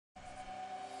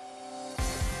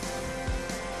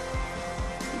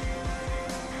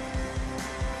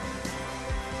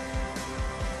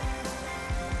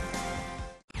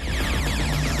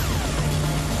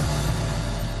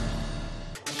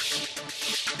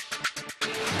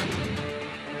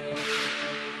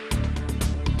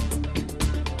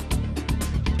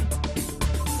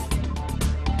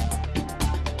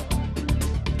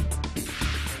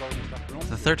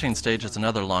The 13th stage is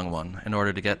another long one, in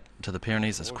order to get to the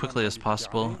Pyrenees as quickly as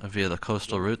possible via the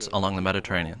coastal routes along the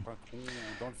Mediterranean.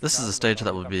 This is a stage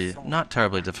that will be not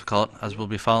terribly difficult, as we'll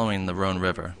be following the Rhône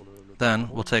River. Then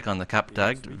we'll take on the Cap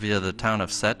d'Agde via the town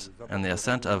of Sète and the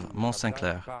ascent of Mont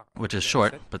Saint-Clair, which is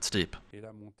short but steep.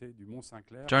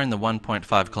 During the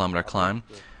 1.5-kilometer climb,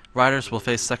 riders will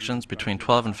face sections between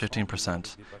 12 and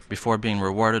 15% before being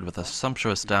rewarded with a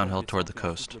sumptuous downhill toward the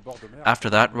coast. After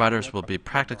that, riders will be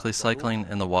practically cycling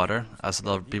in the water, as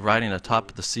they'll be riding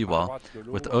atop the seawall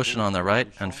with the ocean on their right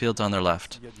and fields on their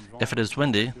left. If it is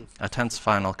windy, a tense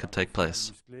final could take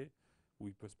place.